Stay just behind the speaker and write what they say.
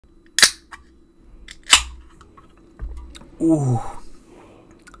Ooh.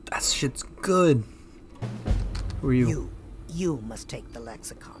 That shit's good. Who are you? You must take the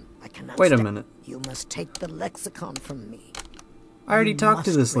lexicon. I cannot. Wait a minute. You must take the lexicon from me. I already talked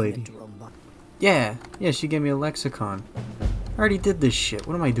to this bring it lady. to Roma. Yeah, she gave me a lexicon. I already did this shit.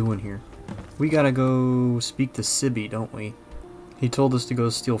 What am I doing here? We gotta go speak to Sibby, don't we? He told us to go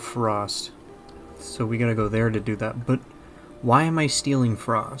steal Frost. So we gotta go there to do that. But why am I stealing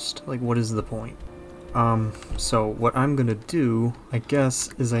Frost? Like, what is the point? So what I'm gonna do, I guess,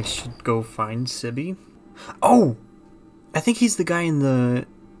 is I should go find Sibby. Oh! I think he's the guy in the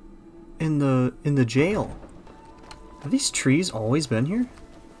jail. Have these trees always been here?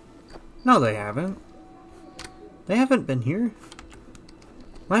 No, they haven't. They haven't been here.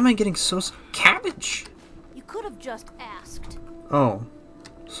 Why am I getting so... Cabbage! You could have just asked. Oh.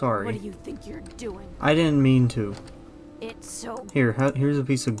 Sorry. What do you think you're doing? I didn't mean to. It's so... Here's a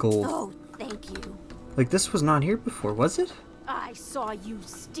piece of gold. Oh, thank you. Like, this was not here before, was it? I saw you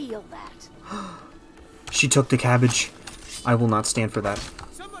steal that. She took the cabbage. I will not stand for that.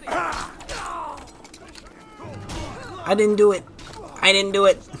 I didn't do it. I didn't do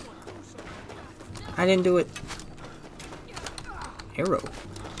it. I didn't do it. Arrow.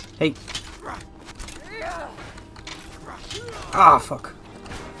 Hey. Ah, fuck.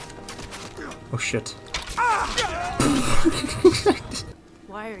 Oh, shit.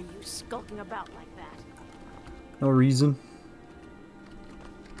 Why are you skulking about like that? No reason.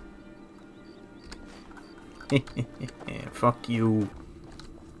 Fuck you.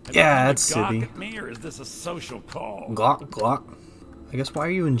 Yeah, that's Sibby. At me, or is this a social call? Glock, glock. I guess, why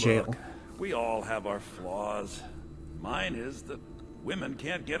are you in jail? Look, we all have our flaws. Mine is that women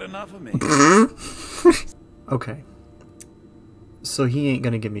can't get enough of me. Okay. So he ain't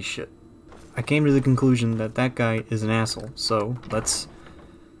gonna give me shit. I came to the conclusion that that guy is an asshole, so let's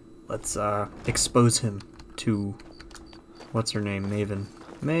expose him to... What's her name? Maven.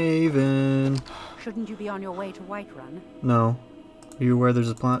 Maven! Shouldn't you be on your way to Whiterun? No. Are you aware there's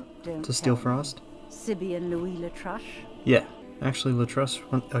a plot Don't to steal tell me. Frost? Sibby and Louis Latrush? Yeah. Actually, Latrush...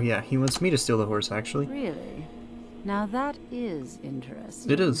 Oh yeah, he wants me to steal the horse, actually. Really? Now that is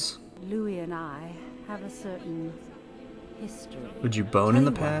interesting. It is. Louis and I have a certain history. Would you bone Tell in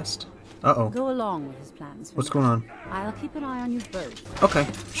the you what, past? Uh-oh. Go along with his plans for What's now. going on? I'll keep an eye on you both. Okay,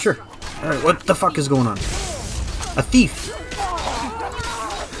 sure. Alright, what the fuck is going on? A thief!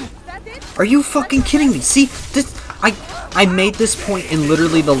 Are you fucking kidding me? See, this... I made this point in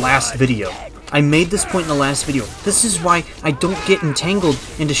literally the last video. I made this point in the last video. This is why I don't get entangled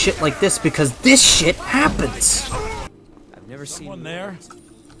into shit like this, because this shit happens! I've never seen Someone there?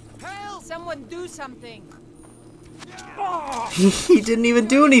 Help! Someone do something! He didn't even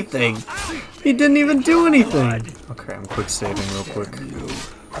do anything! He didn't even do anything! Okay, I'm quick saving real quick.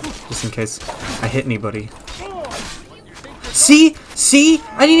 Just in case I hit anybody. See? See?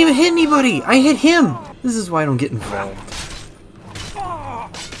 I didn't even hit anybody! I hit him! This is why I don't get involved.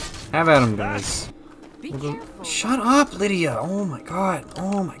 Have at him, guys. Be careful. Shut up, Lydia! Oh my god!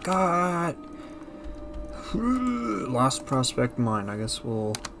 Oh my god! Lost Prospect Mine. I guess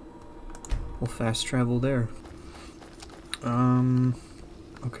we'll fast travel there.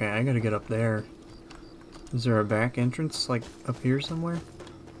 Okay, I gotta get up there. Is there a back entrance, like, up here somewhere?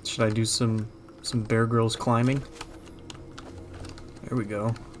 Should I do some Bear Grylls climbing? There we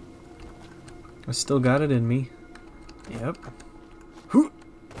go. I still got it in me. Yep.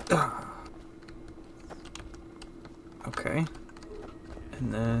 Okay.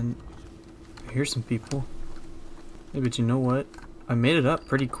 And then... here's some people. Hey, but you know what? I made it up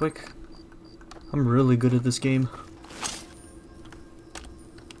pretty quick. I'm really good at this game.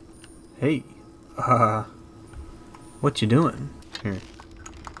 Hey. What you doing? Here.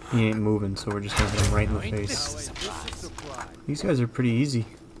 He ain't moving, so we're just gonna hit him right in the face. These guys are pretty easy.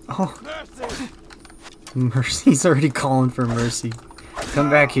 Oh. Mercy. He's already calling for mercy. Come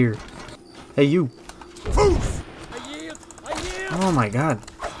back here. Hey, you. Oh my god.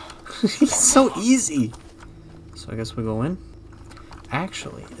 He's so easy. So I guess we go in?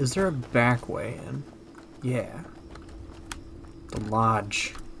 Actually, is there a back way in? Yeah. The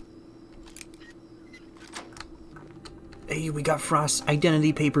lodge. Hey, we got Frost's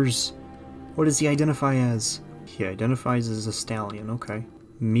identity papers. What does he identify as? He identifies as a stallion, okay.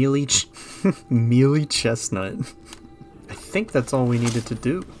 Mealy chestnut. I think that's all we needed to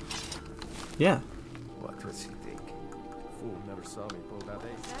do. Yeah. What does he think? Fool never saw me pull that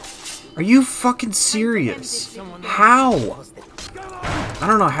ace. Are you fucking serious? How? I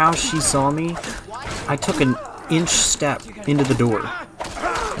don't know how she saw me. I took an inch step into the door,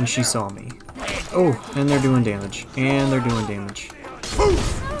 and she saw me. Oh, and they're doing damage. And they're doing damage.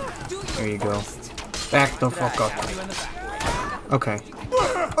 There you go. Back the fuck up. Okay.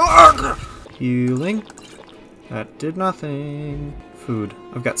 Healing. That did nothing. Food.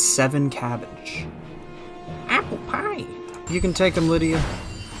 I've got 7 cabbage. Apple pie. You can take them, Lydia.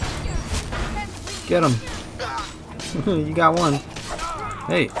 Get them. You got one.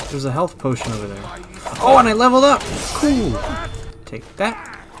 Hey, there's a health potion over there. Oh, and I leveled up! Cool! Take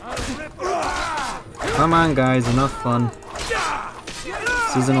that. Come on, guys, enough fun.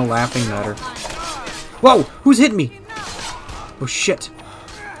 This isn't a laughing matter. Whoa! Who's hitting me? Oh, shit.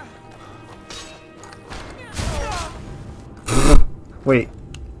 Wait.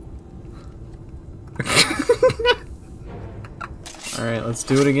 Alright, let's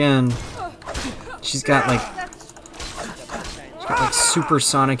do it again. She's got like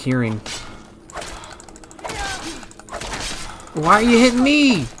supersonic hearing. Why are you hitting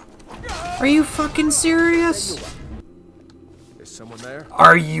me? Are you fucking serious? Is someone there?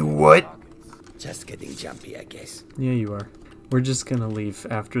 Are you what? Just getting jumpy, I guess. Yeah, you are. We're just gonna leave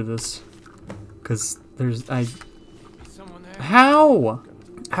after this. Cause there's Someone there? How?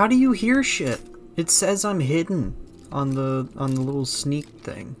 How do you hear shit? It says I'm hidden on the little sneak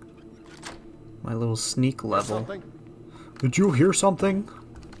thing. My little sneak level. Something? Did you hear something?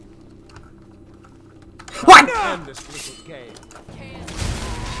 What? End this little game.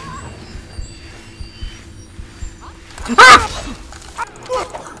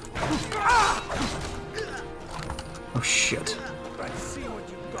 Oh shit. Let's see what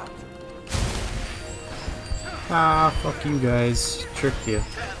you got. Ah, fuck you guys. Tricked you.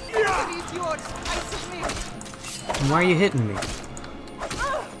 Why are you hitting me?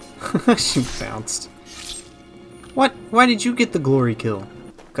 She bounced. What? Why did you get the glory kill?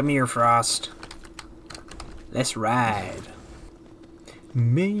 Come here, Frost. Let's ride.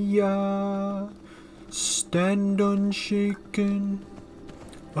 May I stand unshaken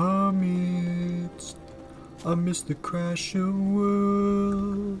amidst the crash of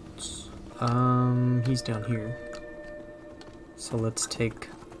worlds. He's down here. So let's take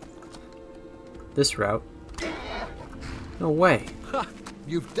this route. No way. Ha!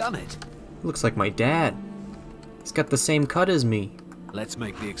 You've done it. Looks like my dad. He's got the same cut as me. Let's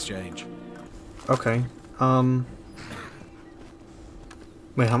make the exchange. Okay.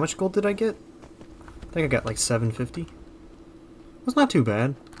 Wait, how much gold did I get? I think I got like 750. That's not too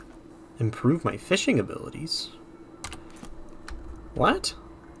bad. Improve my fishing abilities. What?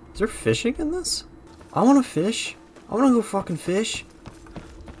 Is there fishing in this? I want to fish. I want to go fucking fish.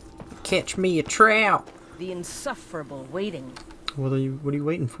 Catch me a trout. The insufferable waiting. What are you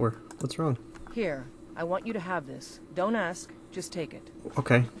waiting for? What's wrong? Here, I want you to have this. Don't ask, just take it.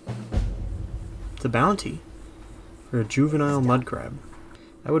 Okay. It's a bounty for a juvenile mud crab.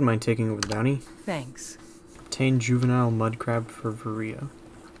 I wouldn't mind taking over the bounty. Thanks. Obtain juvenile mud crab for Varia.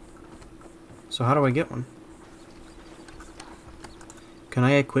 So how do I get one? Can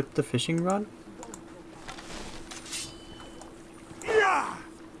I equip the fishing rod?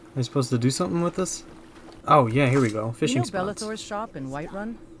 Am I supposed to do something with this? Oh yeah, here we go. Fishing You know spots. Bellathor's shop in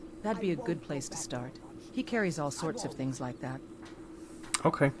Whiterun? That'd be a good place to start. He carries all sorts of things like that.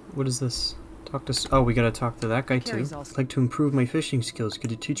 Okay, what is this? Talk to. Oh, we gotta talk to that guy too. Carries all I'd like to improve my fishing skills.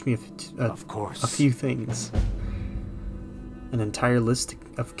 Could you teach me Of course. a few things? An entire list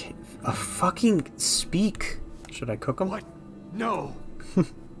of a fucking speak. Should I cook them? What? No.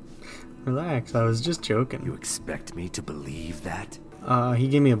 Relax, I was just joking. You expect me to believe that? He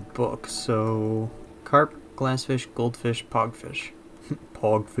gave me a book, so carp, glassfish, goldfish, pogfish.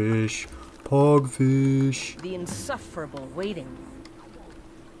 Pogfish. Pogfish. The insufferable waiting.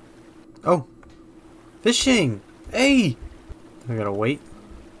 Oh. Fishing! Hey! I gotta wait.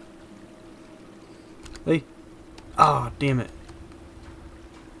 Hey. Ah, oh, damn it.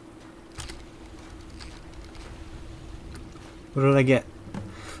 What did I get?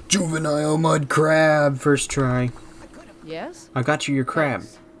 Juvenile mud crab! First try. Yes? I got you your crab.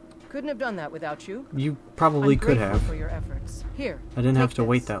 Thanks. Couldn't have done that without you. You probably I'm could grateful have. for your efforts. Here. I didn't take have to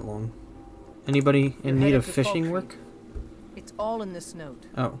wait this. that long. Anybody in You're need head of this fishing bulk work? tree. It's all in this note.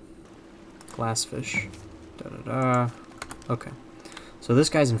 Oh. Glassfish. Da-da-da. Okay. So this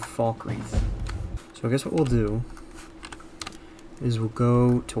guy's in Falkreath. So I guess what we'll do is we'll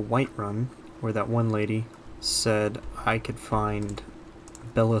go to Whiterun, where that one lady said I could find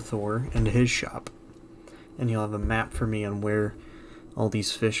Bellathor and his shop. And he'll have a map for me on where all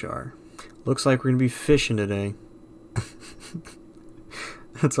these fish are. Looks like we're going to be fishing today.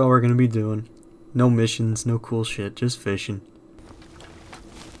 That's all we're going to be doing. No missions, no cool shit, just fishing.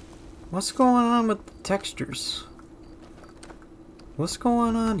 What's going on with the textures? What's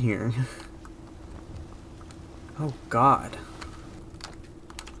going on here? Oh god.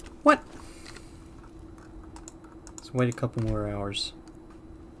 What? It's Let's wait a couple more hours.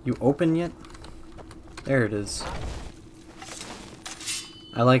 You open yet? There it is.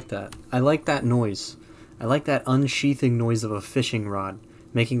 I like that. I like that noise. I like that unsheathing noise of a fishing rod,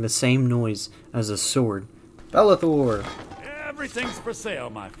 making the same noise as a sword. Bellathor! Everything's for sale,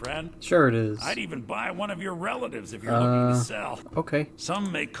 my friend. Sure it is. I'd even buy one of your relatives if you're looking to sell. Okay. Some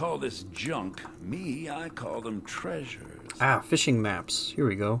may call this junk. Me, I call them treasures. Ah, fishing maps. Here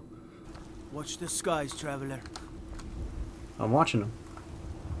we go. Watch the skies, traveler. I'm watching them.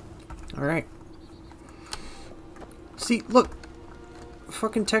 Alright. See, look!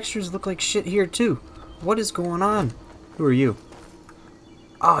 Fucking textures look like shit here, too. What is going on? Who are you?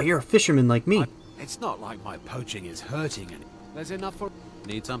 Oh, you're a fisherman like me. It's not like my poaching is hurting any. There's enough for...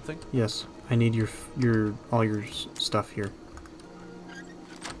 Need something? Yes, I need all your stuff here.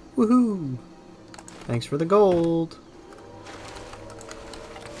 Woohoo! Thanks for the gold.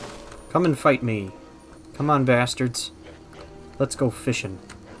 Come and fight me. Come on, bastards. Let's go fishing.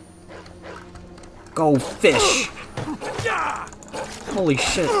 Go fish! Holy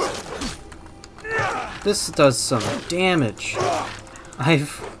shit. This does some damage.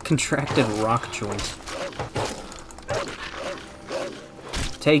 I've contracted rock joint.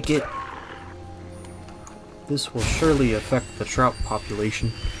 Take it. This will surely affect the trout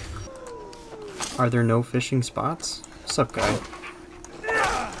population. Are there no fishing spots? What's up, guy?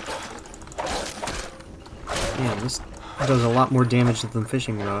 Man, this does a lot more damage than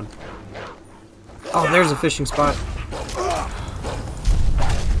fishing rod. Oh, there's a fishing spot.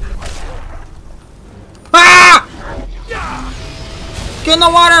 Ah! Get in the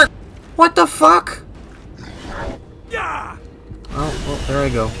water! What the fuck? Oh, well, there I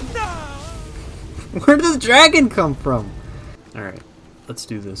go. Where did the dragon come from? Alright, let's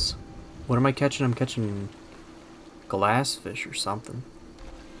do this. What am I catching? I'm catching glassfish or something.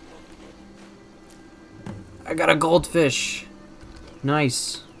 I got a goldfish!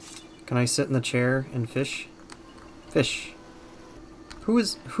 Nice. Can I sit in the chair and fish? Fish.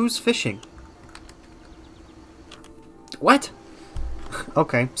 Who's fishing? What?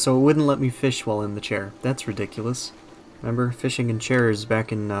 Okay, so it wouldn't let me fish while in the chair. That's ridiculous. Remember, fishing in chairs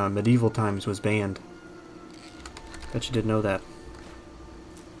back in medieval times was banned. Bet you didn't know that.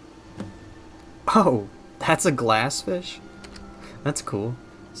 Oh, that's a glassfish? That's cool.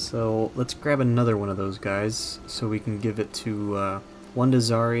 So, let's grab another one of those guys, so we can give it to, one to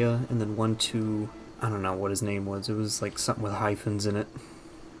Zarya, and then one to... I don't know what his name was. It was like something with hyphens in it.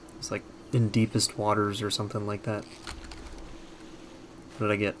 It's like, in deepest waters or something like that. What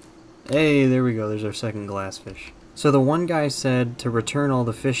did I get? Hey, there we go. There's our second glassfish. So the one guy said to return all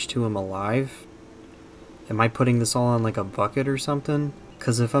the fish to him alive. Am I putting this all in like a bucket or something?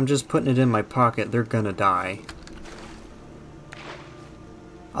 Because if I'm just putting it in my pocket, they're gonna die.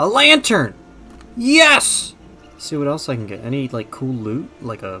 A lantern! Yes! See what else I can get. Any like cool loot?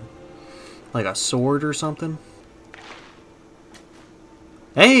 Like a sword or something?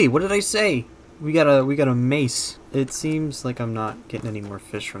 Hey, what did I say? We got a mace. It seems like I'm not getting any more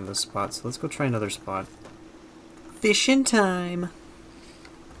fish from this spot, so let's go try another spot. Fishing time!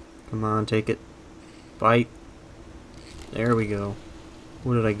 Come on, take it. Bite. There we go.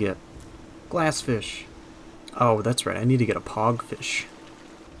 What did I get? Glassfish. Oh, that's right. I need to get a pogfish.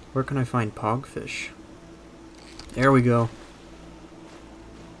 Where can I find pogfish? There we go.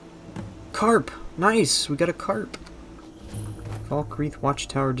 Carp! Nice! We got a carp. Falkreath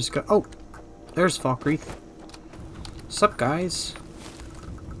Watchtower discover. Oh! There's Falkreath. Sup, guys?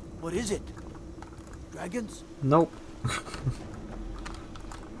 What is it? Dragons? Nope.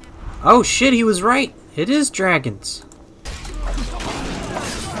 Oh shit, he was right! It is dragons!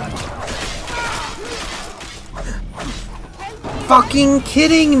 Fucking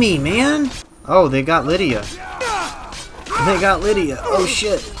kidding me, man! Oh, they got Lydia. They got Lydia. Oh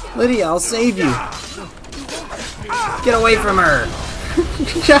shit. Lydia, I'll save you. Get away from her!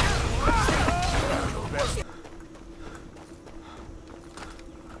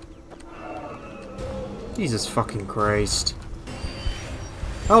 Jesus fucking Christ.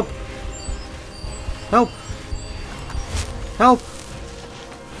 Help! Help! Help!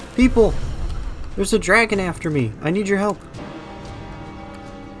 People! There's a dragon after me. I need your help.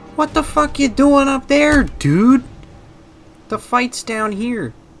 What the fuck you doing up there, dude? The fight's down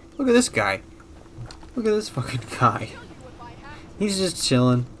here. Look at this guy. Look at this fucking guy. He's just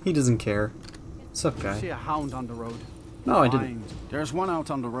chilling. He doesn't care. What's up, guy? See a hound on the road? No, I didn't. There's one out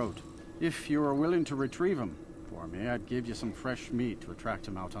on the road. If you were willing to retrieve him for me, I'd give you some fresh meat to attract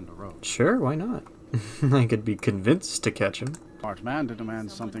him out on the road. Sure, why not? I could be convinced to catch him. Part man to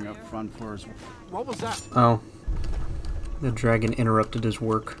demand something up front for his... What was that? Oh. The dragon interrupted his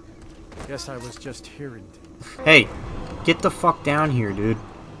work. Guess I was just hearing things. Hey, get the fuck down here, dude.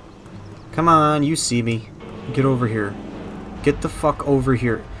 Come on, you see me. Get over here. Get the fuck over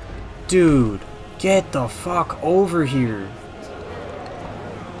here. Dude, get the fuck over here.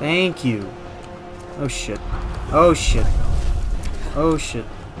 Thank you. Oh shit. Oh shit. Oh shit.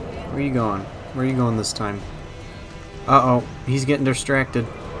 Where are you going? Where are you going this time? Uh-oh, he's getting distracted.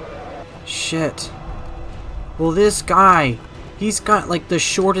 Shit. Well, this guy, he's got like the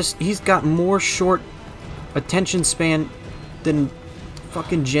shortest, he's got more short attention span than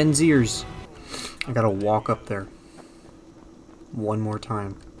fucking Gen Zers. I gotta walk up there. One more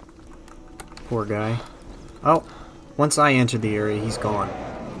time. Poor guy. Oh, once I enter the area, he's gone.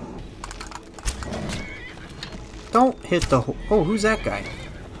 Don't hit the oh, who's that guy?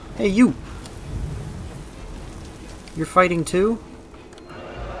 Hey, you! You're fighting too?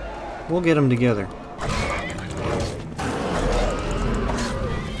 We'll get them together.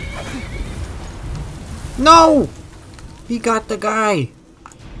 No! He got the guy!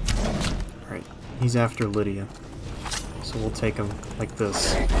 Alright, he's after Lydia. So we'll take him like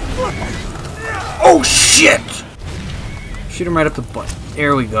this. Oh shit! Shoot him right up the butt.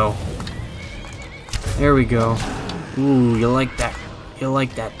 There we go. There we go. Ooh, you like that. You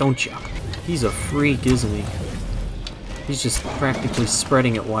like that, don't ya? He's a freak, isn't he? He's just practically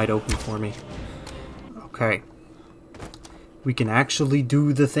spreading it wide open for me. Okay. We can actually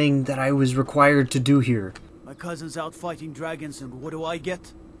do the thing that I was required to do here. My cousin's out fighting dragons, and what do I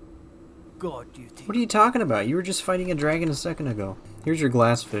get? God, do you think? What are you talking about? You were just fighting a dragon a second ago. Here's your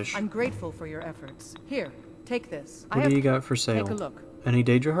glass fish. I'm grateful for your efforts. Here, take this. What do you got for sale? Take a look. Any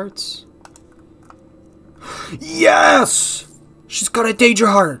Daedra hearts? Yes! She's got a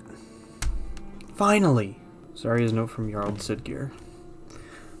Daedra heart! Finally! Zarya's note from Jarl Sidgeir.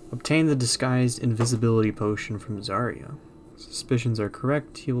 Obtain the disguised invisibility potion from Zarya. Suspicions are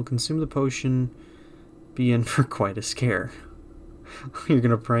correct. He will consume the potion, be in for quite a scare. You're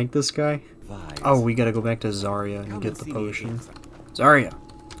gonna prank this guy? Oh, we gotta go back to Zarya and get the potion. Zarya,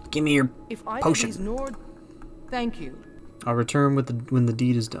 give me your potion. Thank you. I'll return with when the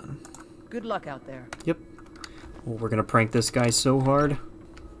deed is done. Good luck out there. Yep. Well, we're gonna prank this guy so hard.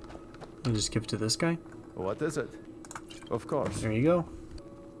 I'll just give it to this guy. What is it? Of course. There you go.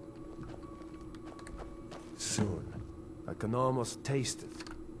 Soon. I can almost taste it.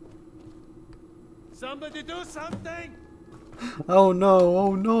 Somebody do something! Oh no,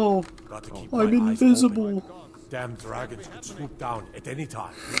 oh no. I'm invisible. Damn dragons could swoop down at any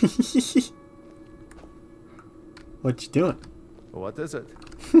time. What you doing? What is it?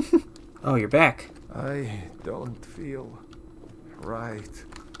 Oh, you're back. I don't feel right.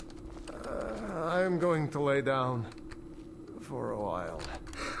 I'm going to lay down for a while.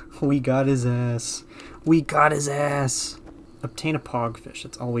 We got his ass. We got his ass. Obtain a pogfish.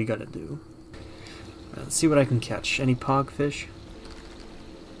 That's all we gotta do. Let's see what I can catch. Any pogfish?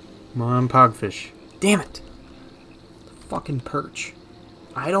 Come on, pogfish. Damn it! The fucking perch.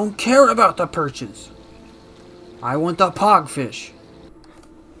 I don't care about the perches. I want the pogfish.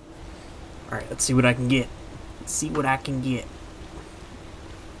 Alright, let's see what I can get. Let's see what I can get.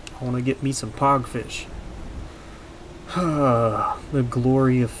 I want to get me some pogfish. The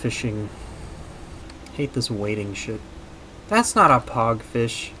glory of fishing. Hate this waiting shit. That's not a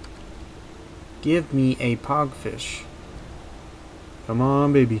pogfish. Give me a pogfish. Come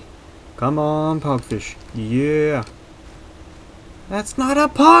on, baby. Come on, pogfish. Yeah. That's not a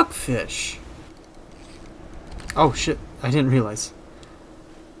pogfish. Oh shit, I didn't realize.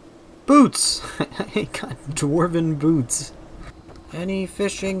 Boots! I got dwarven boots. Any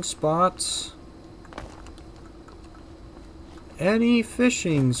fishing spots? Any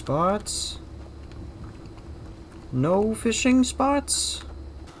fishing spots? No fishing spots?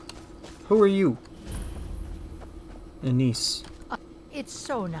 Who are you? Anise. It's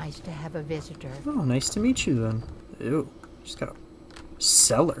so nice to have a visitor. Oh, nice to meet you then. Ew, she's got a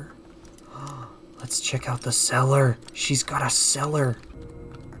cellar. Let's check out the cellar. She's got a cellar.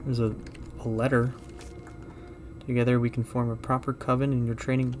 There's a letter. Together we can form a proper coven in your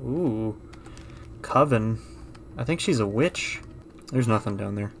training. Ooh. Coven. I think she's a witch. There's nothing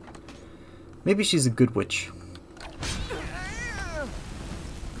down there. Maybe she's a good witch.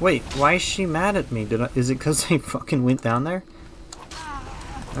 Wait, why is she mad at me? Is it because I fucking went down there?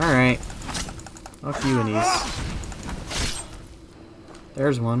 Alright. Fuck you, Anise.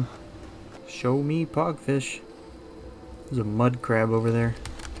 There's one. Show me pogfish. There's a mud crab over there.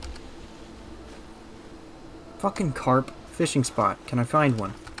 Fucking carp. Fishing spot. Can I find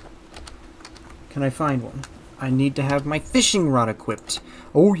one? Can I find one? I need to have my fishing rod equipped.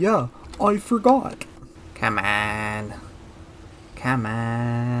 Oh yeah, I forgot. Come on. Come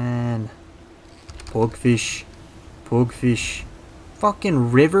on. Pugfish. Pugfish.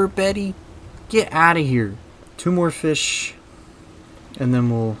 Fucking river, Betty? Get out of here. 2 more fish, and then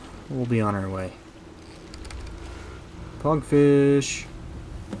we'll be on our way. Pugfish.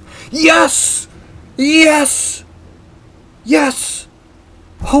 Yes! Yes! Yes!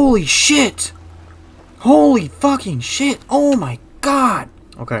 Holy shit! Holy fucking shit! Oh my god!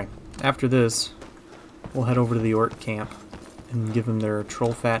 Okay, after this, we'll head over to the orc camp and give them their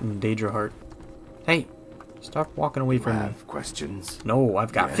troll fat and Daedra heart. Hey! Stop walking away from me. Questions? No,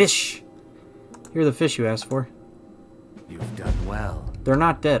 I've got fish! Here are the fish you asked for. You've done well. They're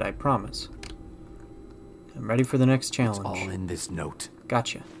not dead, I promise. I'm ready for the next challenge. It's all in this note.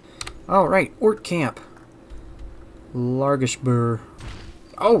 Gotcha. Alright, Orc Camp. Largishbur.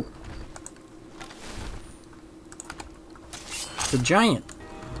 Oh! The giant.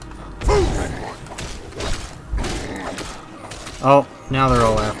 Oh, now they're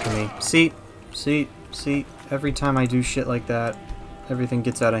all after me. See? Every time I do shit like that, everything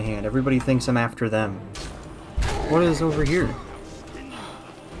gets out of hand. Everybody thinks I'm after them. What is over here?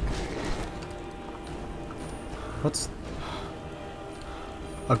 What's...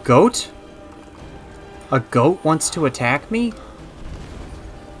 a goat? A goat wants to attack me?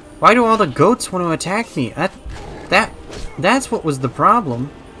 Why do all the goats want to attack me? That's what was the problem.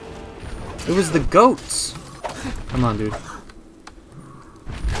 It was the goats. Come on, dude.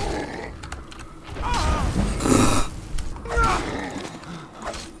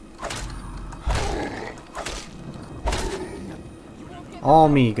 All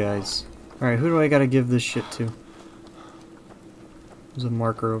me, guys. Alright, who do I gotta give this shit to? There's a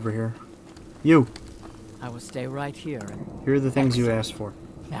marker over here. You! I will stay right here. And here are the things you asked for.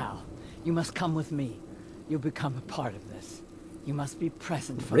 now, you must come with me. You'll become a part of this. You must be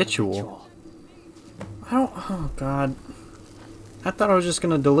present for Ritual? the ritual. I don't... oh, God. I thought I was just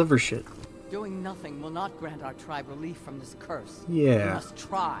gonna deliver shit. Doing nothing will not grant our tribe relief from this curse. Yeah. You must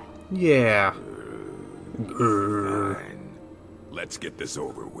try. Yeah. Fine. Let's get this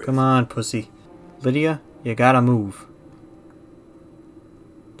over with. Come on, pussy. Lydia, you gotta move.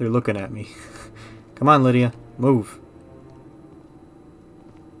 They're looking at me. Come on, Lydia. Move.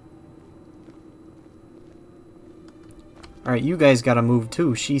 Alright, you guys gotta move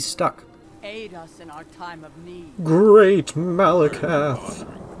too. She's stuck. Aid us in our time of need. Great Malakath.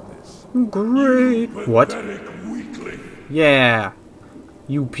 Great. What? Yeah.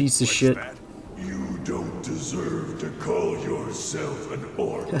 You piece of shit. You don't deserve to call yourself an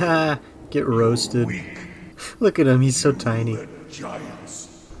orc. Haha. Get roasted. Look at him. He's so tiny. Giants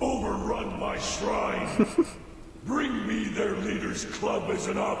overrun my shrine. Bring me their leader's club as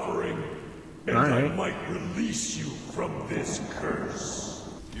an offering, and I might release you from this curse.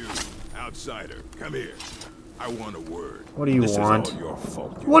 You, outsider, come here. I want a word. What do you want? This is all your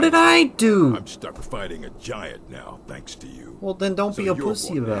fault. What did I do? I'm stuck fighting a giant now, thanks to you. Well, then don't be a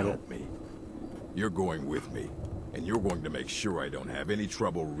pussy about it. You're going with me, and you're going to make sure I don't have any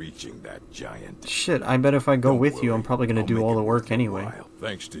trouble reaching that giant. Shit, I bet if I go with you, I'm probably gonna do all the work anyway.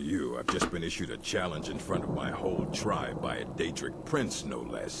 Thanks to you, I've just been issued a challenge in front of my whole tribe by a Daedric prince, no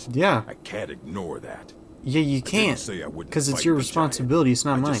less. Yeah. I can't ignore that. Yeah, you can't, because it's your responsibility, it's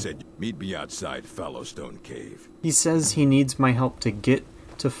not mine. I just said, meet me outside Fallowstone Cave. He says he needs my help to get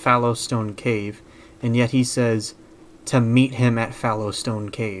to Fallowstone Cave, and yet he says to meet him at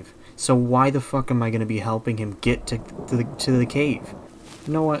Fallowstone Cave. So why the fuck am I going to be helping him get to the cave?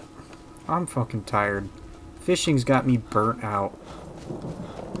 You know what? I'm fucking tired. Fishing's got me burnt out.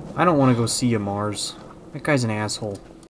 I don't want to go see you, Mars. That guy's an asshole.